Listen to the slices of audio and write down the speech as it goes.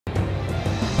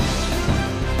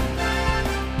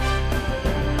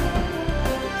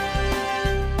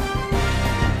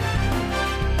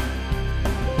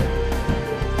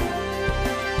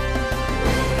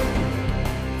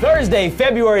Thursday,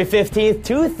 February 15th,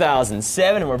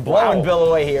 2007, and we're blowing Bill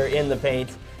away here in the paint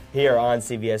here on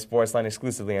CBS Sportsline,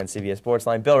 exclusively on CBS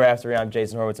Sportsline. Bill Raftery, I'm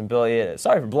Jason Horowitz, and Bill,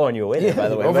 sorry for blowing you away there, by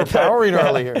the way. Overpowering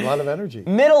early here, a lot of energy.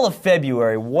 Middle of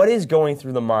February, what is going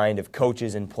through the mind of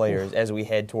coaches and players as we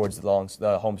head towards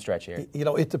the home stretch here? You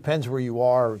know, it depends where you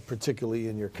are, particularly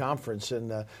in your conference.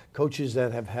 And coaches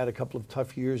that have had a couple of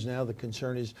tough years now, the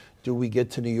concern is, do we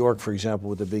get to New York, for example,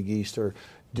 with the Big East, or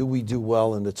do we do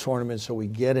well in the tournament so we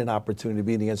get an opportunity to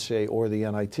be in the NCAA or the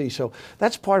NIT? So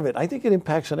that's part of it. I think it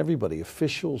impacts on everybody,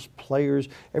 officials, players.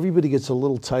 Everybody gets a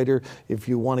little tighter. If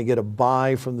you want to get a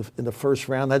bye in the first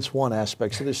round, that's one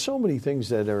aspect. So there's so many things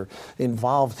that are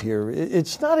involved here.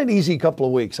 It's not an easy couple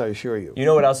of weeks, I assure you. You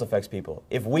know what else affects people?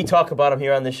 If we talk about them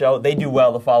here on the show, they do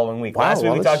well the following week. Wow, Last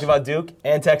week we talked about Duke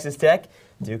and Texas Tech.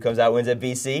 Duke comes out, wins at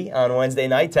BC on Wednesday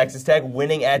night. Texas Tech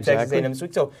winning at Texas A&M this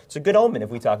week. So it's a good omen if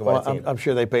we talk about a team. I'm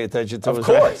sure they pay attention to it. Of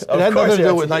course. It had nothing to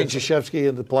do with Knight Krzyzewski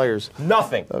and the players.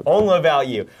 Nothing. Only about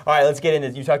you. All right, let's get into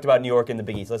it. You talked about New York and the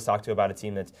Big East. Let's talk about a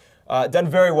team that's done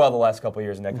very well the last couple of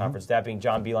years in that conference, that being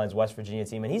John Beilein's West Virginia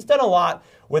team. And he's done a lot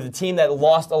with a team that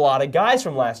lost a lot of guys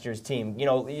from last year's team. You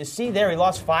know, you see there, he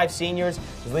lost 5 seniors.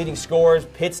 His leading scorers,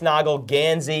 Pittsnoggle,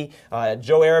 Gansey,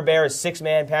 Joe Arabear, his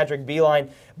 6-man, Patrick Beilein.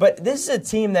 But this is a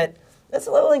team that's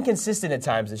a little inconsistent at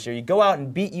times this year. You go out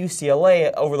and beat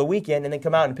UCLA over the weekend and then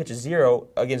come out and pitch a 0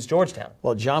 against Georgetown.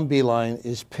 Well, John Beilein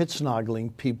is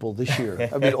Pittsnoggling people this year.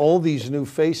 I mean, all these new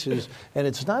faces, and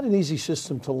it's not an easy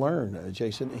system to learn,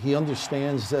 Jason. He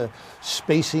understands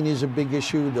spacing is a big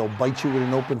issue. They'll bite you with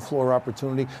an open floor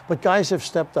opportunity. But guys have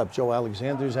stepped up. Joe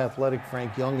Alexander's athletic.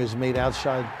 Frank Young has made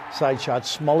outside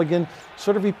shots. Smulligan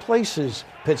sort of replaces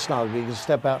Pittsnoggle. He can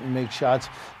step out and make shots.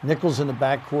 Nichols in the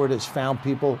backcourt has found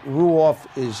people. Ruoff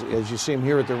is, as you see him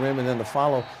here at the rim and then to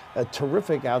follow, a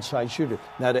terrific outside shooter.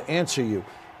 Now, to answer you,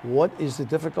 what is the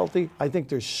difficulty? I think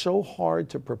they're so hard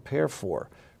to prepare for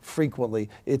frequently,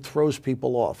 it throws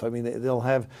people off. I mean, they'll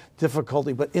have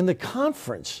difficulty. But in the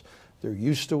conference, they're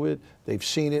used to it. They've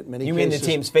seen it many cases. You mean the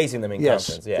teams facing them in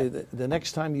conference? Yeah. The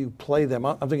next time you play them,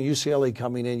 I'm thinking UCLA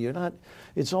coming in,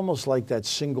 it's almost like that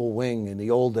single wing in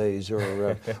the old days,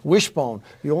 or wishbone.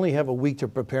 You only have a week to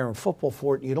prepare in football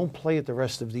for it. You don't play it the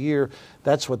rest of the year.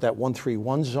 That's what that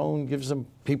 1-3-1 zone gives them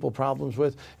people problems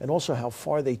with, and also how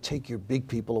far they take your big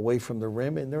people away from the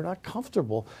rim, and they're not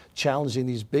comfortable challenging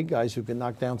these big guys who can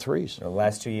knock down threes. The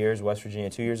last 2 years, West Virginia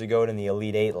 2 years ago in the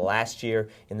Elite Eight, last year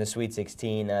in the Sweet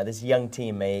 16. This young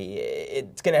team,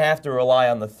 it's going to have to rely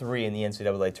on the 3 in the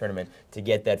NCAA tournament to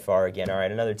get that far again. All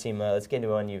right, another team, let's get into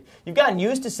one. You've gotten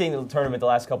used to seeing the tournament the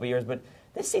last couple of years, but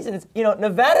this season,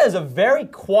 Nevada is a very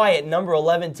quiet number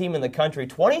 11 team in the country,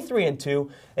 23-2.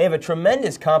 They have a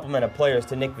tremendous complement of players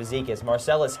to Nick Vizikis,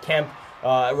 Marcellus Kemp,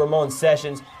 Ramon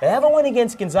Sessions. They have a win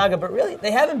against Gonzaga, but really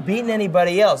they haven't beaten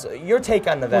anybody else. Your take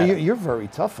on Nevada? Well, you're very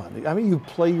tough on it. I mean, you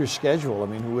play your schedule. I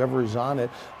mean, whoever is on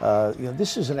it.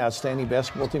 This is an outstanding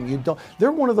basketball team.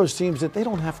 They're one of those teams that they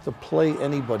don't have to play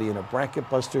anybody in a bracket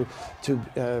buster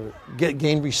to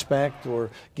gain respect or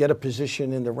get a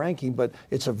position in the ranking. But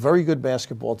it's a very good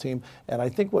basketball team, and I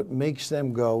think what makes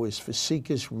them go is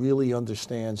Vizikis really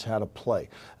understands how to play.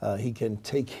 He can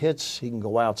take hits. He can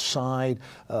go outside.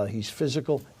 He's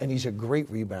physical, and he's a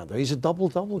great rebounder. He's a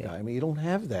double-double guy. I mean, you don't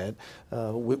have that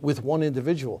with one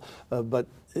individual. But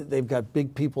they've got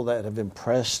big people that have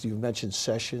impressed. You've mentioned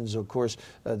Sessions, of course,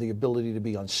 the ability to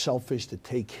be unselfish, to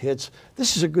take hits.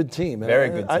 This is a good team. Very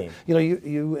good team.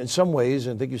 You in some ways,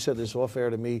 and I think you said this off air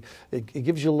to me, it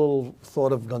gives you a little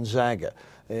thought of Gonzaga.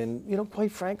 And,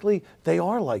 quite frankly, they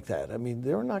are like that. I mean,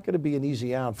 they're not going to be an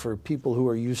easy out for people who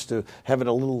are used to having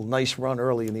a little nice run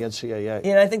early in the NCAA.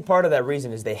 Yeah, and I think part of that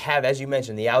reason is they have, as you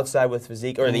mentioned, the outside with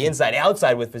Vizikis, or the inside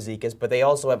outside with Vizikis, but they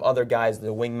also have other guys,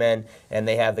 the wingmen, and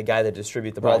they have the guy that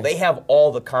distribute the ball. Right. They have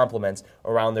all the complements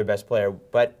around their best player.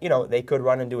 But, they could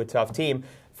run into a tough team.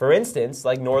 For instance,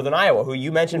 like Northern Iowa, who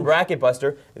you mentioned, bracket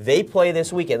buster, they play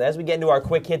this weekend. As we get into our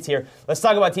quick hits here, let's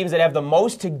talk about teams that have the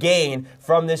most to gain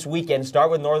from this weekend.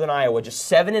 Start with Northern Iowa,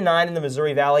 just 7-9 in the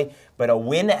Missouri Valley, but a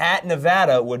win at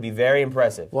Nevada would be very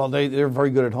impressive. Well, they're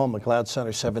very good at home. McLeod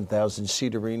Center, 7,000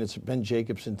 seat arena. Ben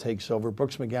Jacobson takes over.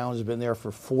 Brooks McGowan has been there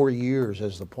for 4 years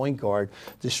as the point guard,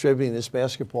 distributing this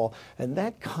basketball. And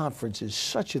that conference is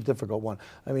such a difficult one.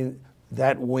 I mean,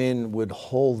 that win would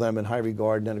hold them in high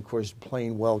regard, and then, of course,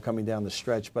 playing well coming down the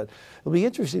stretch. But it'll be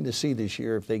interesting to see this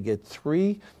year if they get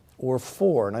 3 or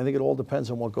 4, and I think it all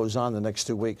depends on what goes on the next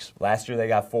 2 weeks. Last year they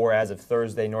got 4 as of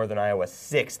Thursday. Northern Iowa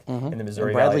 6th in the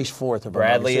Missouri Valley. Bradley's 4th.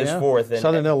 Bradley is 4th.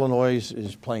 Southern Illinois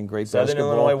is playing great basketball. Southern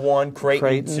Illinois 1,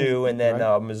 Creighton 2, and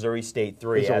then Missouri State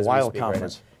 3. It's a wild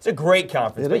conference. It's a great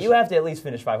conference, but is. you have to at least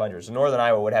finish 500. So Northern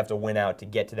Iowa would have to win out to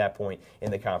get to that point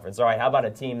in the conference. All right, how about a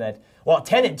team that, well,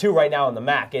 10-2 right now in the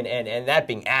MAC, and that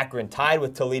being Akron, tied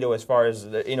with Toledo as far as,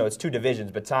 it's two divisions,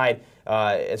 but tied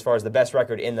as far as the best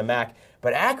record in the MAC.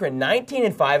 But Akron,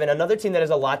 19-5, and another team that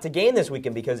has a lot to gain this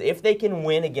weekend, because if they can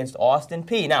win against Austin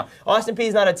Peay. Now, Austin Peay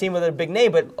is not a team with a big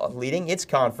name, but leading its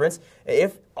conference.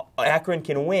 If Akron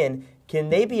can win, can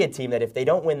they be a team that if they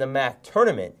don't win the MAC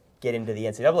tournament, get into the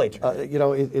NCAA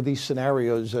tournament? In these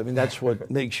scenarios, I mean, that's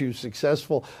what makes you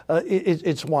successful.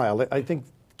 It's wild. I think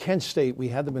Kent State, we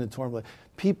had them in a tournament.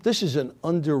 This is an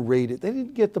underrated. They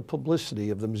didn't get the publicity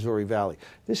of the Missouri Valley.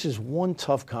 This is one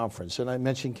tough conference, and I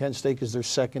mentioned Kent State because they're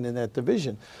second in that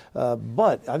division.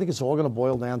 But I think it's all going to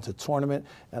boil down to tournament,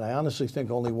 and I honestly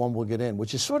think only one will get in,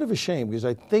 which is sort of a shame because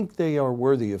I think they are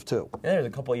worthy of two. And there's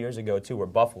a couple of years ago, too, where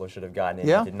Buffalo should have gotten in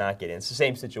and did not get in. It's the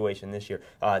same situation this year.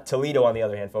 Toledo, on the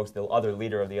other hand, folks, the other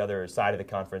leader of the other side of the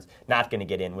conference, not going to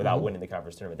get in without winning the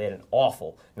conference tournament. They had an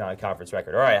awful non-conference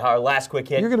record. All right, our last quick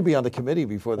hit. You're going to be on the committee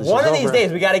before this is One over. of these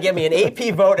days, we got to get me an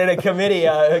AP vote and a committee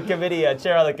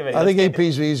chair on the committee. I think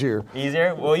AP's easier.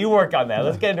 Easier? Well, you work on that.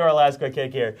 Let's get into our last quick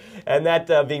hit here, and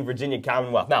that being Virginia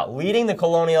Commonwealth. Now, leading the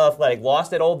Colonial Athletic,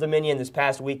 lost at Old Dominion this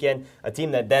past weekend, a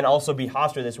team that then also beat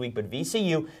Hofstra this week, but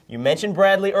VCU, you mentioned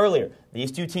Bradley earlier.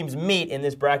 These two teams meet in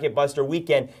this bracket buster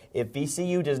weekend. If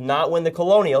VCU does not win the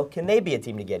Colonial, can they be a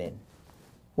team to get in?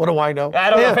 What do I know? I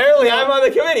don't know. Apparently, I'm on the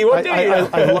committee. What do you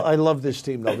know? I love this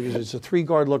team, though, because it's a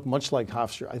three-guard look, much like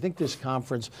Hofstra. I think this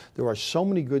conference, there are so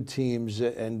many good teams,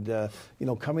 and,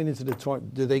 coming into the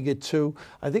tournament, do they get two?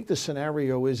 I think the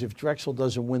scenario is if Drexel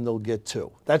doesn't win, they'll get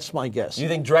two. That's my guess. You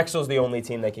think Drexel's the only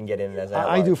team that can get in as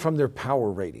I do from their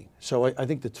power rating. So I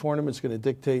think the tournament's going to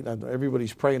dictate.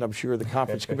 Everybody's praying, I'm sure. The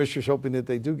conference commissioner's hoping that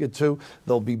they do get two.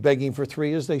 They'll be begging for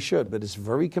three, as they should. But it's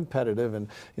very competitive. And,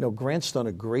 Grant's done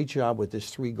a great job with this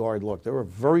three-guard look. They're a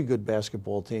very good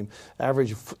basketball team.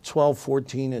 Average 12,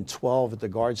 14, and 12 at the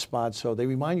guard spot. So they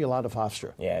remind you a lot of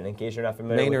Hofstra. Yeah, and in case you're not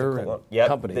familiar Maynard with the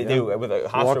company, they do. With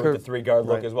Hofstra Walker, with the three-guard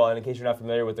look right. as well. And in case you're not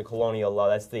familiar with the Colonial,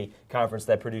 that's the conference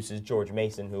that produces George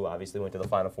Mason, who obviously went to the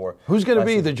Final Four. Who's going to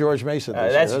be the George Mason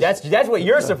this year? That's what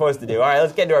you're supposed to do. All right,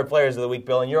 let's get into our players of the week,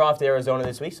 Bill. And you're off to Arizona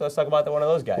this week, so let's talk about one of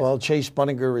those guys. Well, Chase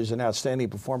Bunninger is an outstanding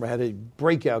performer. Had a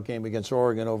breakout game against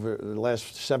Oregon over the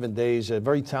last 7 days. A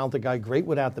very talented guy, great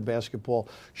without the basketball,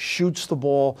 shoots the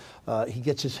ball. He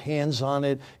gets his hands on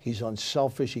it. He's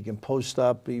unselfish. He can post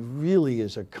up. He really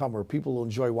is a comer. People will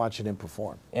enjoy watching him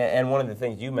perform. And one of the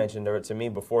things you mentioned to me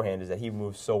beforehand is that he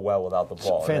moves so well without the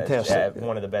ball. Fantastic.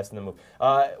 One of the best in the move.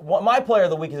 My player of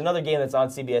the week is another game that's on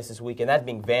CBS this week, and that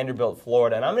being Vanderbilt,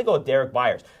 Florida. And I'm going to go with Derek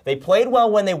Byers. They played well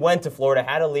when they went to Florida,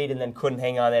 had a lead, and then couldn't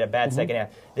hang on. They had a bad second half.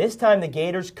 This time the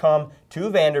Gators come to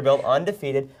Vanderbilt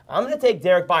undefeated. I'm going to take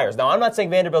Derek Byers. Now, I'm not saying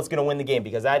Vanderbilt's going to win the game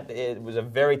because it was a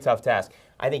very tough task.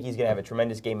 I think he's going to have a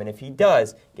tremendous game, and if he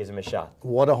does, gives him a shot.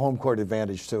 What a home court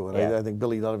advantage, too. And Yeah. I think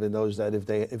Billy Donovan knows that if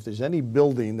there's any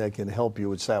building that can help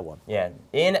you, it's that one. Yeah.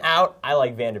 In, out, I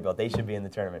like Vanderbilt. They should be in the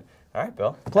tournament. All right,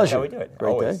 Bill. Pleasure. That's how we do it.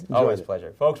 Great always, day. Enjoyed always it.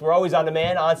 pleasure. Folks, we're always on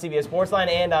demand on CBS Sportsline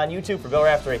and on YouTube. For Bill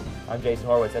Raftery, I'm Jason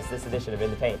Horowitz. That's this edition of In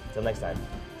the Paint. Until next time,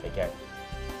 take care.